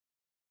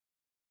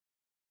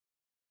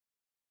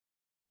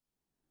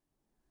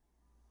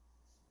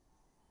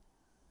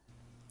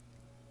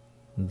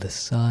The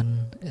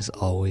sun is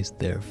always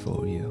there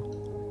for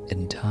you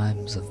in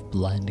times of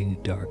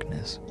blinding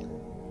darkness.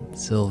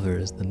 Silver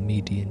is the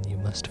median you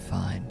must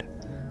find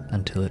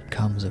until it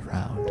comes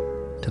around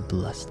to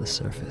bless the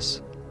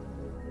surface.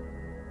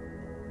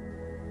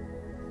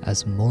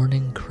 As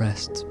morning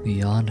crests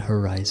beyond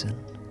horizon,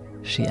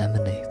 she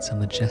emanates a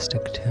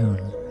majestic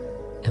tune,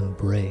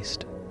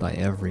 embraced by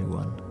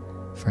everyone,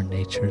 for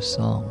nature's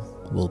song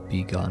will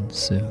be gone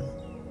soon.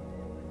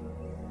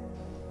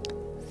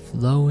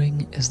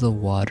 Flowing is the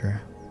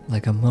water,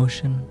 like a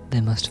motion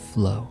they must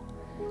flow.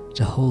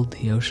 To hold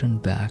the ocean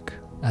back,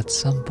 at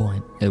some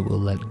point it will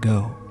let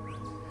go.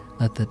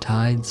 Let the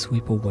tide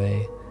sweep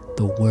away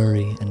the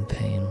worry and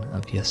pain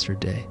of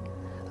yesterday.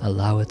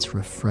 Allow its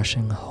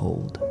refreshing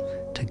hold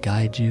to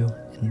guide you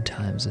in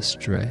times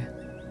astray.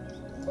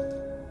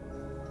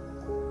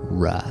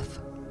 Wrath,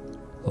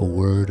 a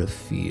word of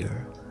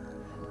fear,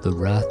 the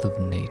wrath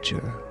of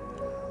nature,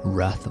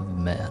 wrath of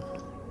man,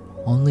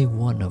 only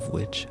one of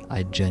which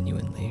I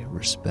genuinely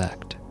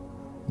respect,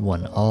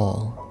 one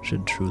all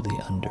should truly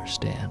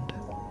understand.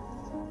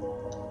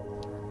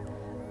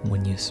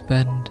 When you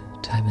spend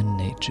time in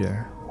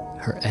nature,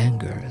 her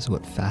anger is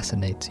what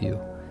fascinates you,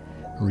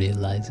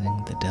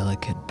 realizing the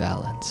delicate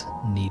balance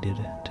needed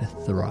to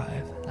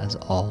thrive as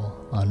all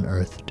on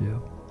earth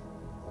do.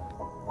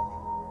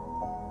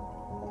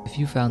 If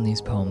you found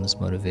these poems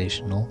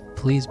motivational,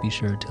 please be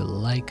sure to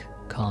like,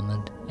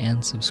 comment,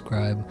 and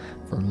subscribe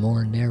for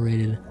more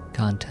narrated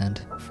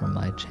content from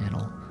my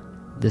channel.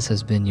 This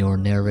has been your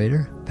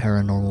narrator,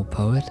 Paranormal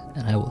Poet,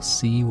 and I will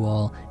see you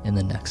all in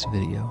the next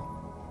video.